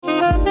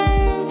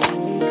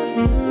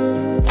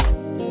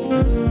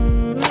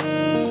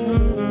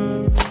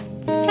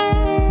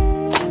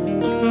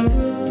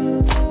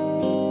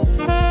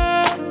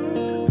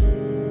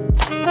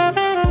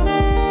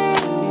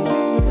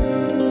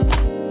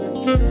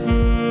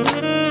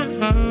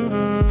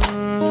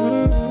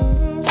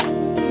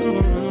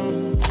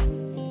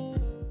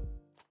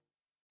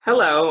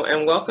Hello,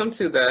 and welcome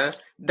to the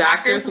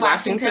Doctors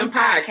Washington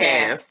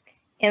podcast.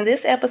 In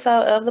this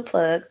episode of The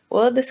Plug,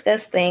 we'll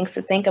discuss things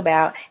to think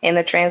about in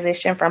the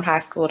transition from high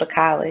school to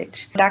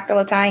college. Dr.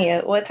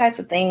 Latanya, what types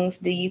of things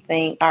do you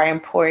think are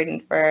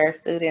important for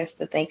students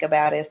to think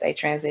about as they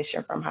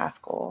transition from high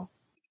school?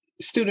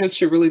 Students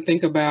should really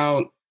think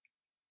about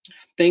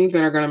things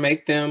that are going to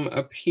make them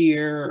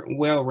appear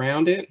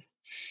well-rounded.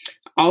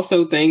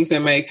 Also, things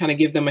that may kind of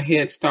give them a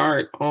head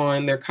start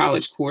on their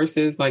college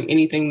courses, like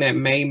anything that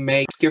may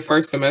make your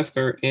first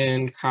semester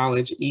in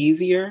college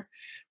easier,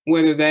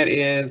 whether that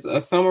is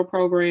a summer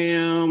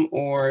program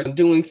or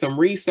doing some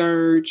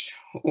research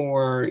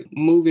or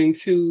moving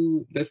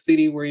to the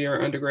city where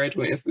your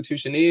undergraduate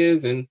institution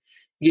is and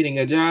getting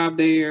a job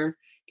there.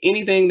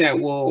 Anything that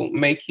will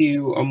make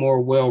you a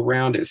more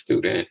well-rounded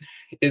student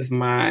is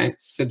my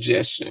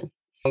suggestion.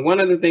 One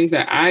of the things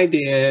that I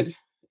did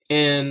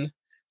in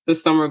the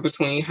summer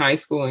between high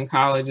school and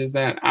college is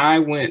that I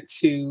went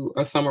to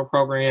a summer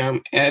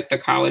program at the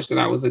college that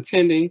I was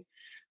attending,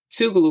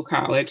 Tougaloo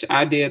College.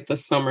 I did the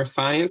summer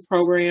science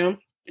program.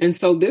 And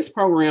so this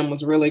program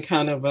was really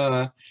kind of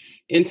a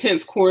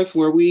intense course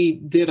where we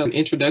did an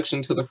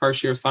introduction to the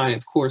first year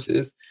science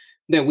courses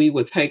that we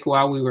would take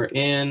while we were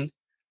in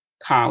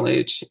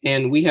college.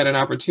 And we had an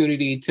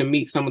opportunity to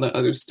meet some of the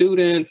other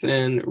students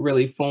and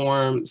really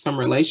form some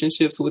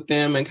relationships with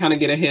them and kind of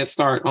get a head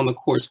start on the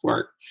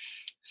coursework.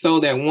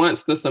 So that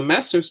once the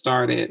semester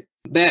started,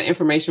 that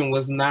information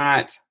was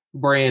not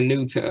brand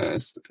new to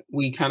us.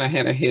 We kind of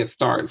had a head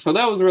start. So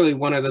that was really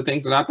one of the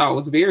things that I thought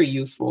was very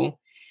useful,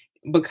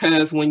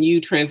 because when you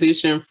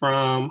transition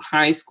from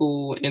high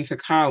school into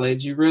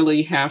college, you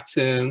really have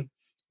to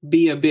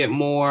be a bit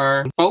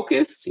more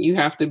focused. You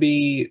have to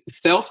be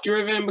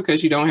self-driven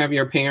because you don't have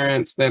your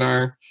parents that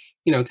are,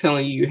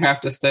 telling you have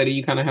to study.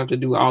 You kind of have to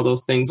do all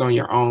those things on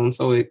your own.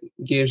 So it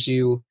gives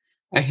you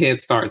a head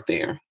start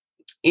there.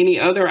 Any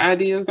other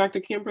ideas, Dr.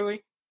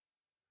 Kimberly?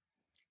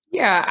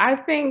 Yeah, I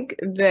think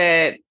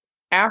that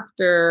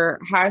after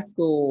high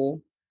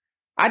school,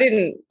 I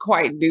didn't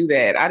quite do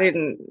that. I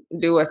didn't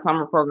do a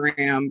summer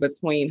program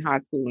between high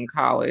school and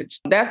college.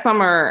 That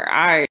summer,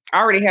 I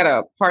already had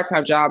a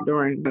part-time job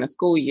during the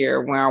school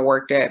year when I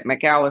worked at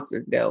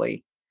McAllister's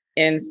Deli.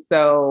 And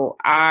so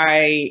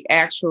I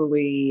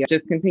actually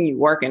just continued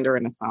working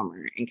during the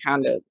summer and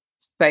kind of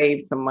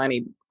saved some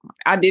money.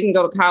 I didn't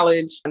go to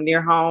college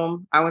near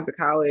home. I went to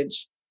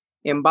college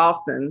in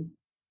Boston.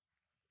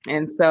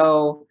 And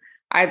so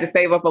I had to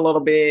save up a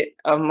little bit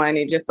of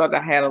money just so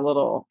that I had a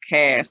little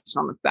cash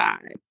on the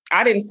side.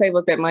 I didn't save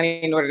up that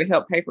money in order to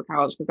help pay for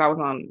college because I was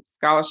on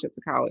scholarship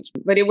to college.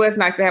 But it was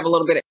nice to have a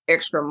little bit of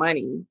extra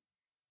money.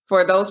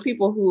 For those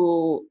people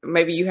who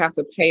maybe you have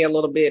to pay a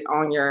little bit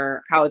on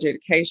your college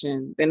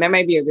education, then that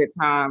may be a good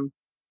time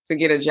to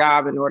get a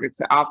job in order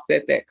to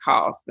offset that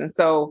cost. And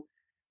so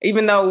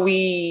even though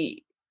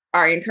we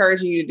are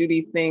encouraging you to do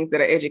these things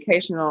that are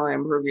educational and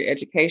improve your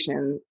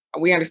education,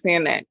 we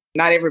understand that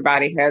not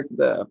everybody has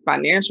the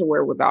financial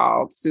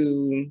wherewithal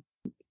to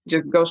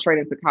just go straight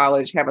into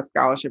college, have a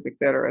scholarship, et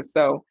cetera.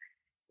 So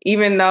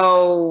even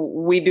though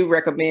we do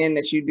recommend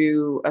that you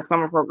do a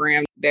summer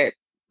program that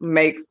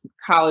makes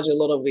college a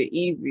little bit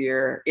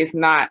easier, it's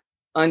not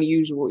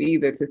unusual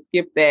either to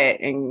skip that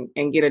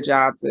and get a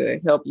job to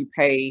help you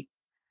pay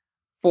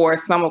for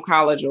some of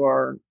college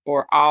or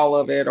all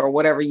of it or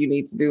whatever you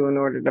need to do in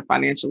order to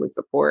financially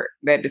support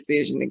that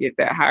decision to get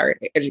that higher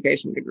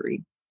education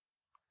degree.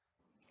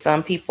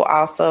 Some people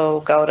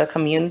also go to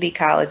community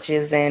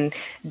colleges and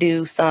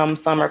do some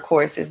summer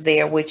courses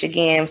there, which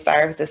again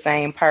serves the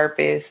same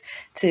purpose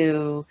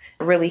to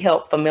really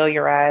help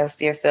familiarize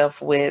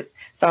yourself with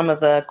some of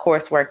the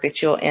coursework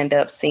that you'll end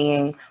up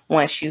seeing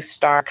once you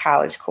start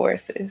college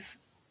courses.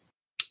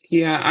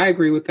 Yeah, I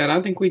agree with that.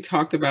 I think we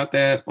talked about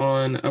that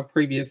on a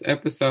previous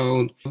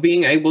episode.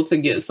 Being able to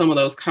get some of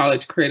those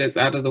college credits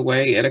out of the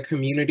way at a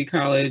community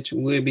college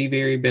would be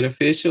very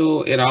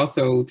beneficial. It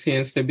also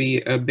tends to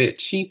be a bit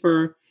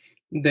cheaper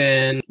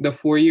than the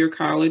four-year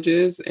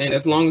colleges. And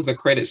as long as the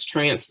credits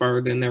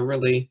transfer, then there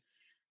really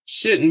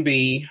shouldn't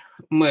be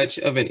much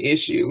of an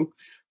issue.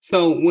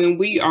 So when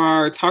we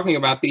are talking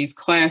about these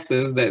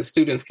classes that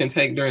students can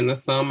take during the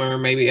summer,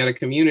 maybe at a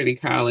community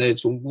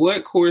college,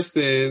 what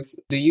courses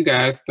do you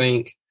guys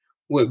think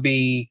would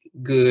be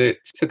good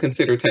to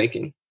consider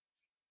taking?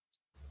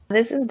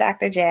 This is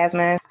Dr.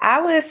 Jasmine.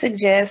 I would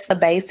suggest the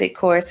basic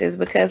courses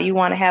because you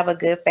want to have a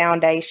good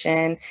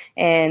foundation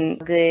and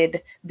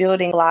good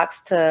building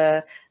blocks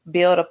to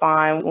build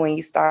upon when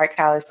you start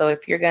college. So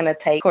if you're going to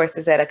take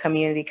courses at a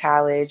community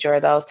college or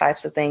those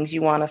types of things,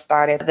 you want to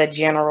start at the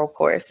general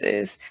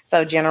courses.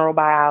 So general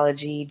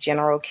biology,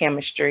 general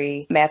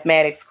chemistry,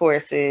 mathematics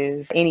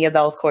courses, any of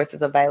those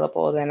courses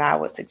available, then I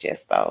would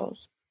suggest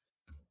those.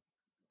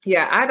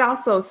 Yeah, I'd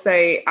also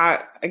say,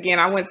 I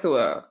went to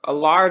a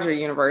larger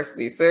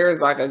university. So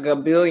there's like a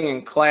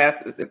gabillion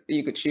classes that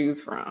you could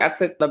choose from. I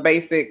took the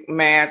basic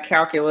math,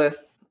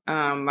 calculus,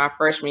 My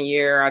freshman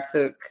year, I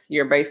took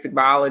your basic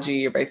biology,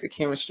 your basic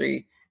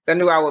chemistry. So I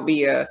knew I would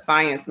be a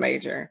science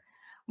major.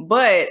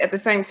 But at the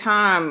same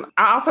time,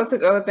 I also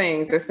took other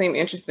things that seemed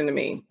interesting to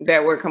me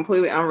that were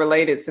completely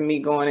unrelated to me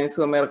going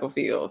into a medical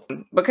field,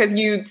 because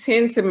you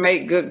tend to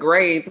make good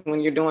grades when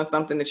you're doing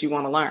something that you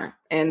want to learn.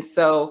 And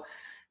so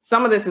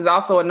some of this is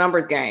also a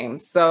numbers game.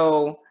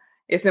 So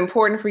it's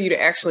important for you to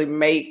actually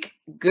make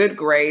good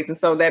grades. And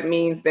so that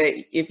means that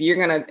if you're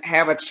going to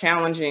have a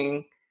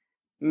challenging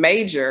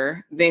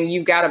major, then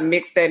you've got to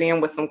mix that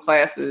in with some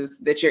classes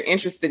that you're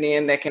interested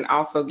in that can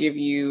also give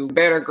you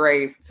better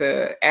grades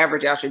to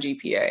average out your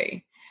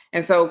GPA.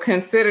 And so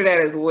consider that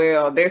as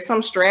well. There's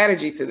some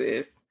strategy to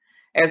this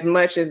as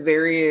much as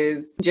there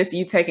is just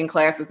you taking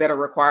classes that are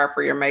required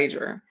for your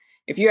major.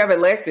 If you have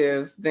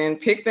electives, then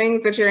pick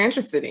things that you're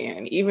interested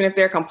in, even if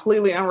they're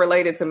completely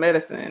unrelated to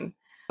medicine.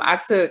 I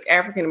took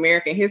African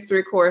American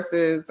history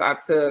courses. I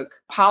took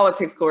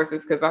politics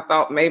courses because I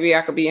thought maybe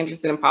I could be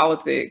interested in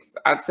politics.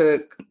 I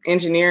took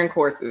engineering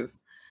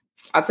courses.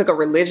 I took a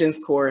religions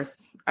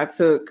course. I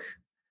took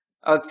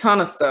a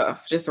ton of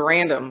stuff, just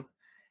random.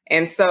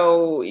 And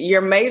so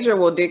your major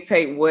will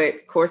dictate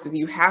what courses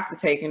you have to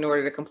take in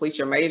order to complete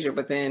your major.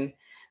 But then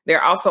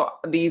there are also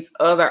these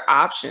other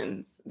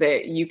options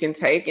that you can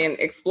take and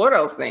explore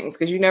those things,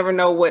 because you never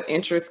know what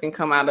interests can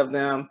come out of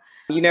them.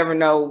 You never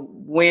know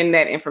when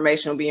that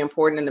information will be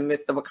important in the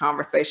midst of a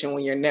conversation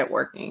when you're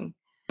networking.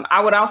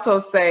 I would also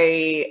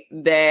say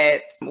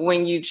that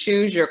when you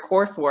choose your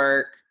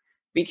coursework,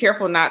 be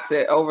careful not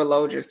to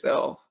overload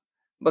yourself,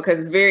 because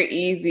it's very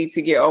easy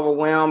to get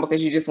overwhelmed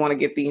because you just want to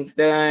get things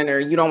done, or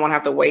you don't want to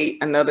have to wait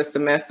another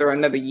semester or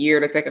another year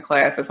to take a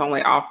class that's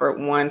only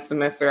offered one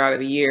semester out of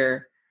the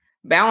year.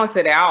 Balance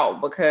it out,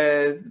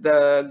 because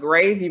the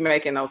grades you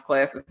make in those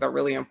classes are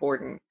really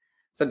important.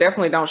 So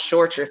definitely don't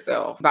short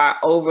yourself by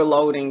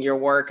overloading your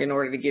work in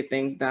order to get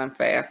things done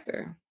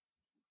faster.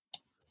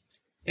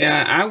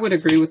 Yeah, I would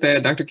agree with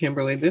that, Dr.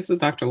 Kimberly. This is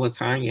Dr.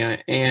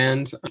 Latanya.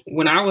 And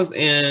when I was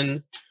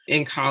in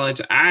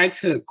college, I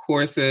took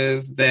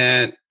courses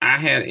that I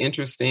had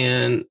interest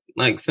in,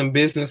 like some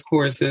business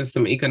courses,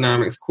 some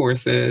economics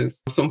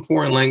courses, some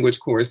foreign language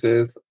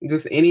courses,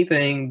 just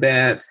anything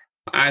that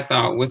I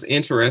thought was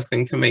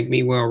interesting to make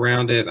me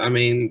well-rounded. I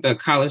mean, the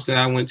college that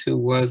I went to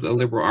was a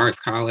liberal arts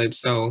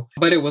college,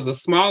 but it was a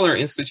smaller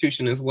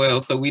institution as well.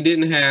 So we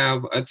didn't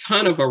have a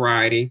ton of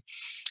variety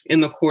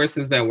in the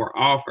courses that were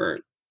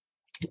offered.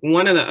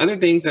 One of the other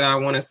things that I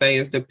want to say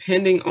is,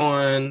 depending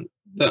on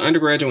the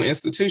undergraduate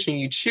institution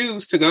you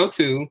choose to go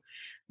to,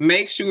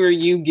 make sure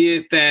you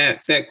get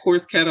that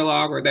course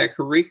catalog or that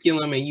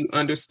curriculum and you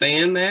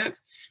understand that.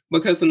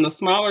 Because in the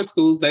smaller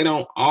schools, they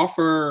don't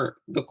offer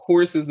the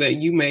courses that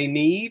you may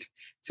need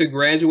to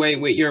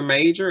graduate with your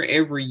major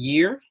every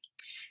year.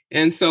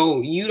 And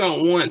so you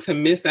don't want to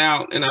miss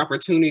out an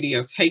opportunity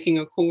of taking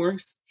a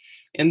course,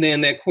 and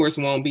then that course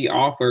won't be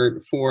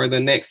offered for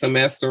the next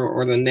semester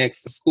or the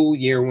next school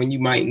year when you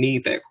might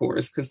need that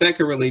course, because that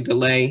could really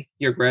delay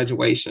your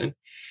graduation.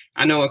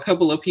 I know a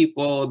couple of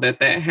people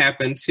that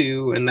happened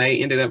to, and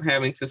they ended up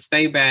having to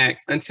stay back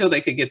until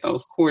they could get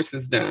those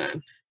courses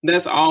done.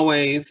 That's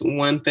always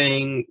one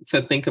thing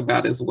to think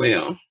about as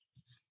well.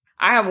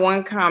 I have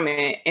one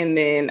comment, and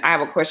then I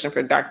have a question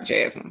for Dr.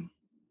 Jasmine.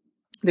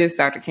 This is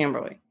Dr.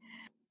 Kimberly.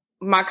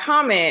 My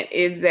comment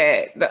is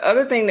that the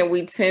other thing that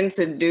we tend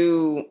to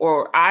do,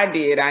 or I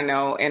did, I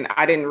know, and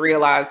I didn't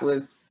realize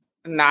was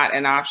not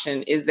an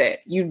option, is that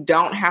you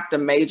don't have to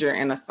major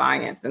in a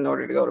science in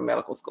order to go to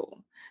medical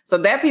school. So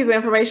that piece of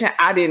information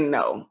I didn't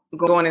know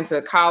going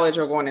into college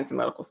or going into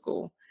medical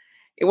school.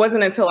 It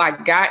wasn't until I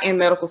got in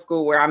medical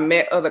school where I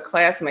met other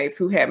classmates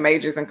who had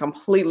majors in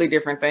completely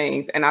different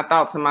things. And I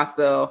thought to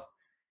myself,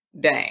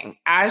 dang,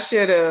 I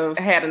should have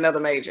had another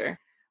major,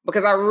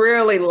 because I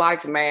really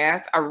liked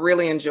math. I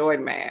really enjoyed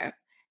math.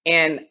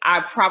 And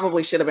I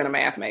probably should have been a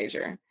math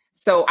major.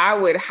 So I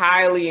would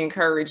highly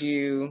encourage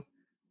you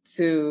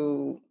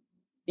to,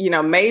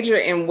 major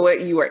in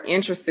what you are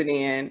interested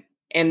in,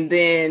 and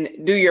then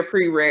do your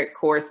prereq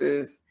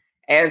courses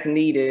as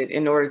needed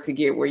in order to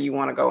get where you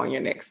want to go in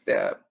your next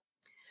step.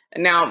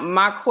 Now,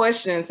 my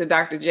question to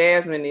Dr.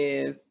 Jasmine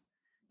is,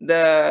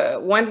 the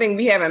one thing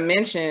we haven't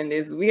mentioned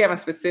is we haven't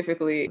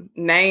specifically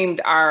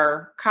named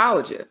our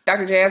colleges.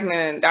 Dr. Jasmine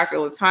and Dr.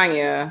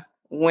 Latanya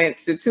went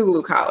to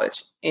Tulu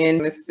College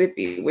in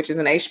Mississippi, which is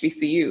an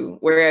HBCU,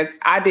 whereas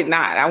I did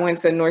not. I went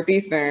to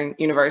Northeastern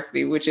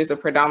University, which is a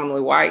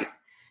predominantly white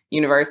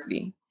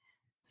university.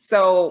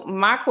 So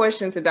my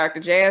question to Dr.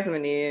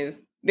 Jasmine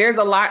is, there's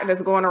a lot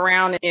that's going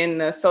around in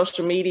the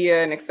social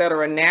media and et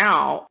cetera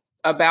now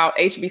about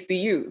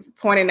HBCUs,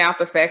 pointing out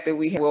the fact that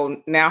we will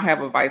now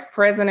have a vice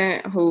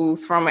president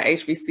who's from an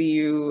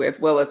HBCU, as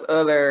well as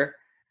other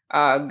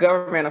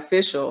government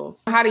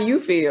officials. How do you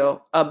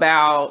feel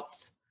about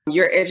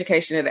your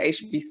education at the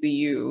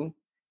HBCU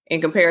in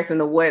comparison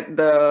to what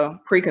the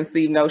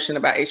preconceived notion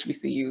about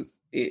HBCUs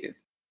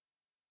is?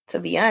 To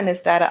be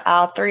honest, out of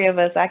all three of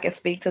us, I can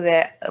speak to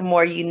that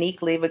more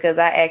uniquely because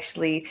I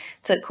actually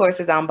took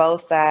courses on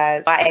both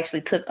sides. I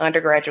actually took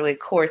undergraduate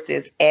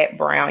courses at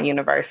Brown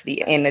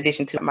University in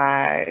addition to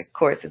my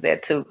courses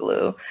at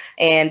Tougaloo.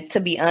 And to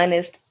be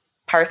honest,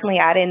 personally,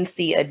 I didn't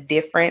see a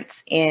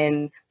difference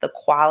in the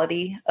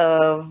quality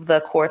of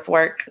the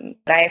coursework.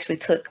 I actually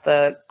took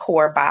the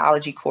core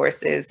biology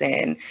courses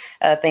and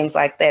things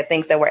like that,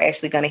 things that were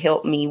actually going to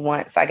help me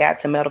once I got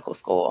to medical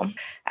school.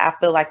 I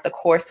feel like the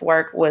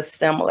coursework was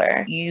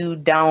similar. You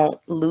don't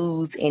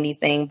lose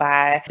anything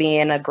by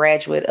being a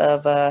graduate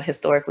of a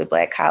historically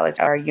Black college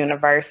or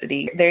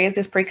university. There is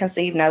this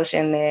preconceived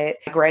notion that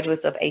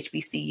graduates of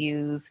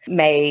HBCUs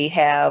may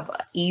have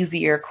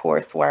easier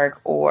coursework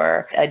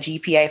or a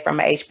GPA from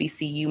a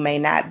HBCU may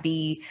not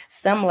be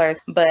similar,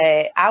 but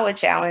I would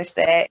challenge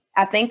that.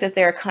 I think that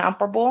they're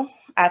comparable.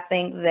 I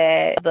think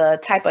that the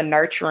type of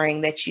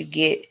nurturing that you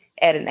get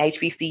at an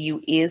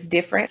HBCU is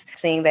different,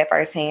 seeing that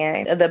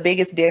firsthand. The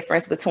biggest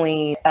difference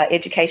between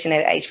education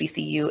at an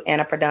HBCU and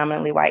a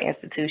predominantly white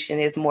institution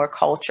is more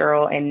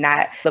cultural and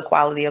not the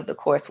quality of the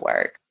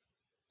coursework.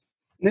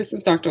 This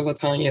is Dr.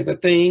 Latanya. The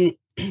thing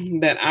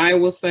that I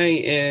will say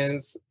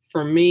is,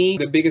 for me,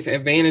 the biggest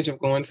advantage of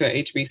going to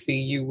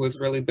HBCU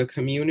was really the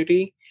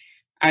community.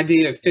 I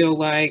did feel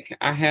like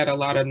I had a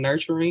lot of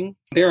nurturing.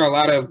 There are a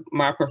lot of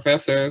my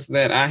professors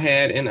that I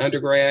had in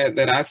undergrad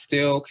that I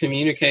still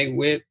communicate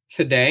with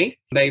today.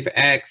 They've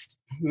asked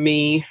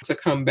me to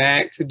come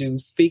back to do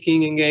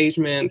speaking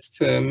engagements,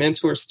 to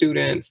mentor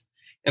students,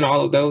 and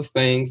all of those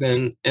things.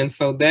 And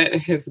so that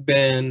has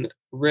been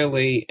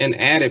really an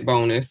added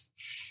bonus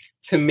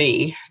to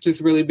me, just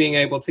really being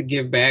able to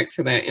give back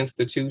to that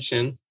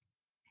institution.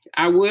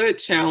 I would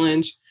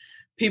challenge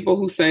people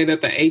who say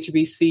that the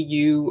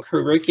HBCU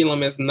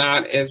curriculum is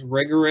not as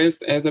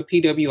rigorous as a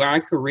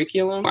PWI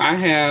curriculum. I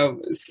have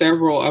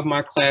several of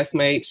my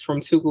classmates from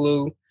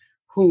Tougaloo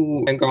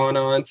who have gone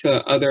on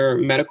to other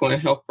medical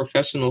and health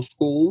professional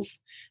schools.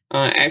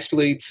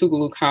 Actually,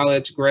 Tougaloo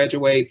College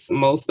graduates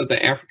most of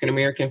the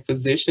African-American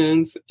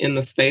physicians in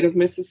the state of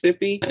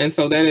Mississippi. And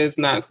so that is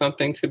not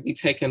something to be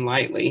taken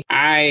lightly.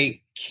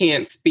 I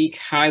can't speak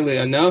highly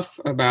enough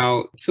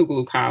about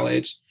Tougaloo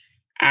College.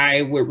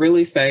 I would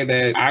really say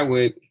that I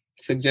would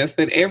suggest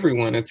that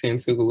everyone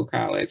attend Tougaloo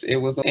College. It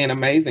was an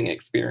amazing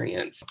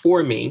experience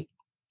for me.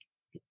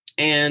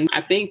 And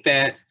I think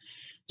that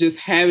just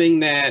having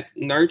that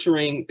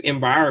nurturing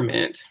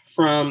environment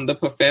from the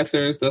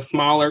professors, the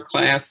smaller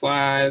class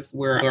size,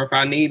 or if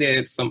I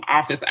needed some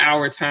office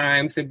hour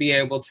time to be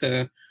able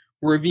to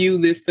review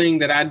this thing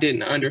that I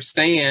didn't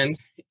understand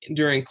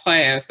during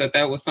class,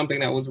 that was something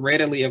that was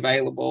readily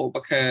available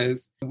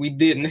because we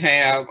didn't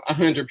have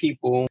 100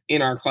 people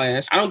in our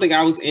class. I don't think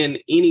I was in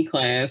any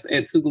class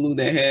at Tougaloo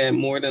that had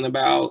more than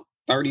about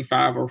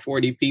 35 or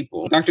 40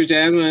 people. Dr.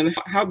 Jasmine,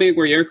 how big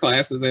were your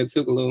classes at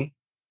Tougaloo?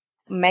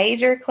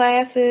 Major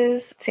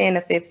classes, 10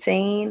 to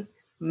 15.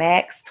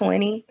 Max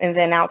 20. And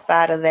then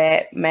outside of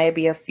that,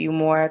 maybe a few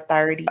more,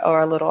 30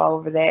 or a little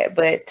over that.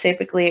 But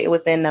typically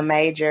within the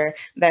major,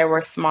 there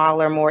were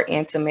smaller, more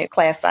intimate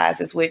class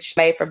sizes, which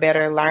made for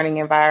better learning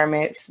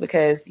environments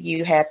because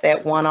you had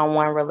that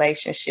one-on-one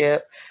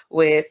relationship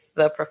with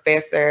the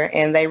professor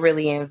and they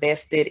really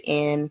invested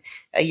in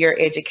your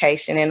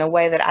education in a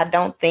way that I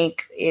don't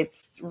think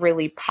it's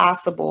really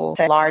possible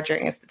to larger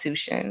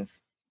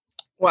institutions.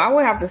 Well, I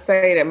would have to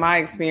say that my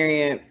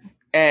experience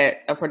at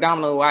a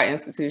predominantly white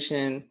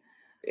institution,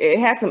 it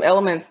had some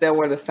elements that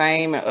were the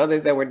same and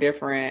others that were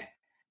different.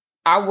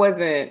 I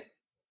wasn't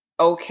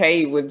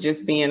okay with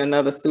just being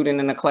another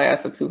student in a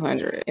class of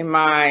 200. In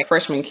my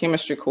freshman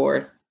chemistry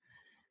course,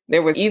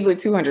 there was easily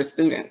 200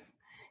 students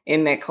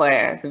in that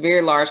class, a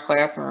very large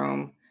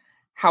classroom.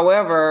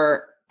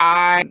 However,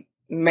 I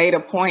made a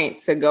point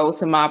to go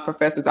to my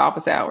professor's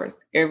office hours,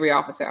 every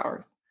office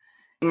hours.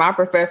 My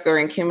professor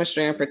in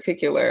chemistry in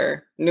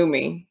particular knew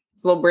me.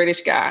 This little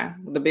British guy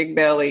with a big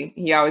belly.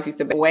 He always used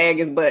to wag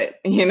his butt,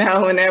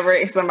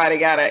 whenever somebody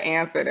got an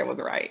answer that was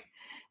right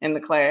in the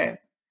class.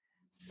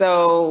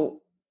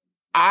 So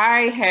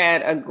I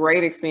had a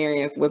great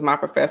experience with my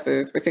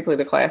professors,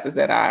 particularly the classes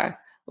that I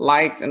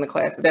liked and the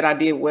classes that I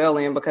did well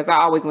in, because I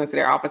always went to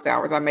their office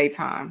hours. I made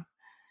time.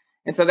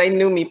 And so they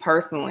knew me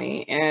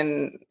personally.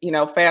 And,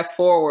 fast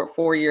forward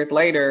 4 years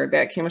later,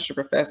 that chemistry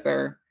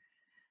professor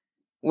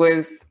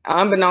was,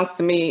 unbeknownst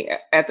to me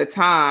at the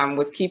time,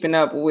 was keeping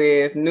up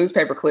with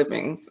newspaper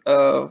clippings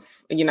of,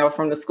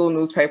 from the school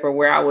newspaper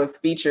where I was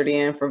featured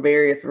in for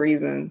various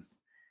reasons.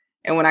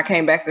 And when I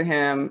came back to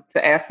him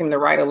to ask him to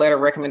write a letter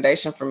of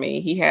recommendation for me,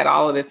 he had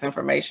all of this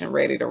information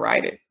ready to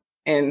write it.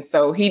 And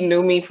so he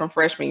knew me from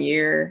freshman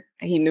year.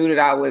 He knew that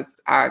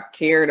I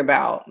cared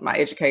about my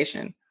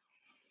education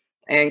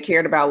and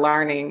cared about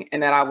learning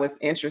and that I was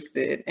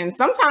interested. And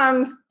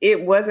sometimes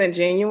it wasn't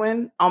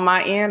genuine on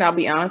my end, I'll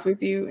be honest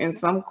with you. In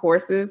some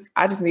courses,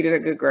 I just needed a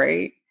good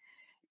grade.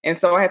 And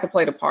so I had to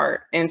play the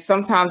part. And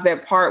sometimes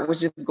that part was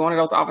just going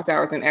to those office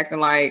hours and acting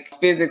like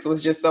physics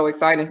was just so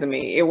exciting to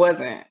me. It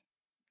wasn't.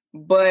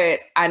 But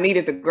I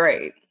needed the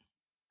grade.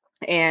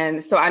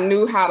 And so I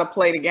knew how to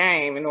play the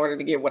game in order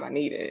to get what I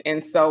needed.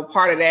 And so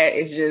part of that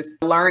is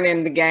just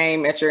learning the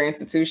game at your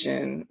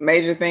institution.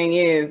 Major thing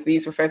is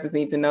these professors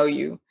need to know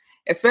you,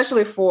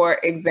 especially for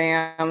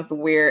exams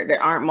where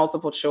there aren't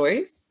multiple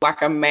choice,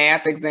 like a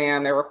math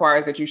exam that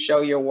requires that you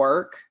show your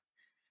work.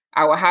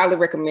 I would highly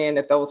recommend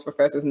that those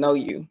professors know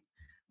you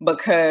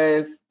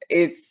because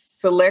it's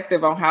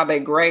selective on how they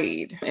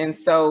grade. And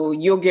so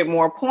you'll get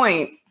more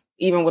points,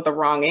 even with the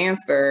wrong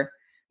answer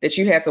that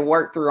you had to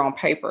work through on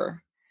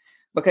paper,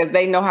 because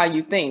they know how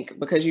you think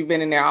because you've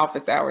been in their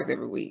office hours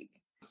every week.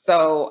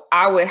 So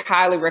I would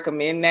highly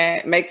recommend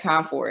that. Make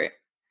time for it.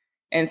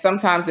 And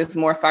sometimes it's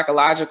more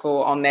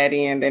psychological on that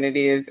end than it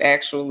is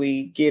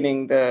actually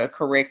getting the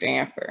correct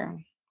answer.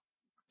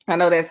 I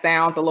know that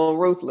sounds a little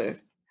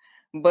ruthless,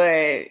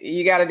 but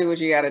you got to do what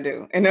you got to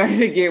do in order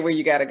to get where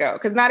you got to go.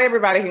 Because not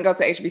everybody can go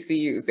to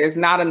HBCUs. There's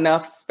not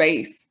enough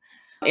space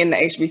in the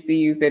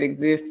HBCUs that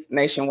exists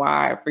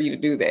nationwide for you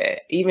to do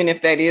that. Even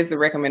if that is the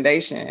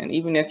recommendation,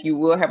 even if you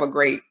will have a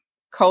great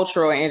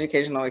cultural and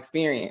educational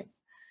experience.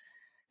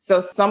 So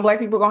some Black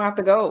people are going to have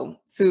to go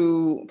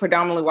to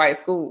predominantly white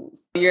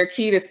schools. Your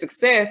key to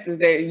success is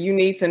that you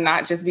need to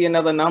not just be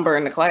another number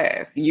in the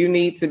class. You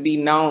need to be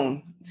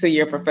known to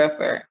your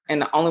professor.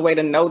 And the only way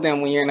to know them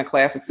when you're in a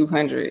class of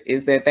 200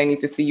 is that they need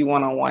to see you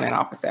one-on-one in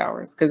office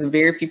hours, because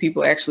very few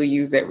people actually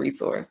use that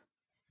resource.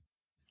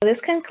 This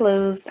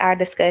concludes our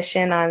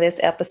discussion on this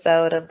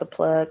episode of The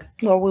Plug,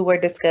 where we were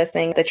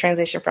discussing the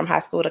transition from high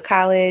school to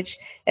college,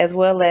 as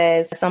well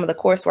as some of the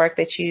coursework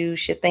that you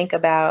should think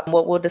about.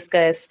 What we'll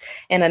discuss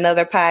in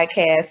another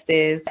podcast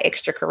is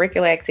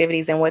extracurricular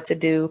activities and what to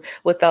do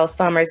with those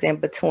summers in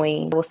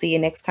between. We'll see you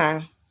next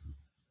time.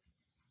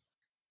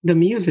 The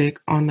music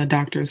on the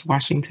Doctors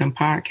Washington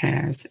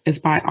podcast is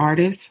by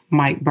artist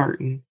Mike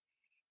Burton.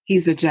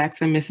 He's a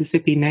Jackson,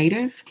 Mississippi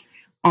native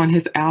on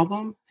his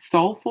album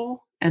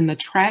Soulful, and the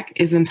track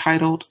is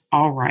entitled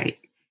All Right.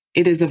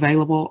 It is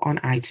available on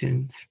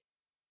iTunes.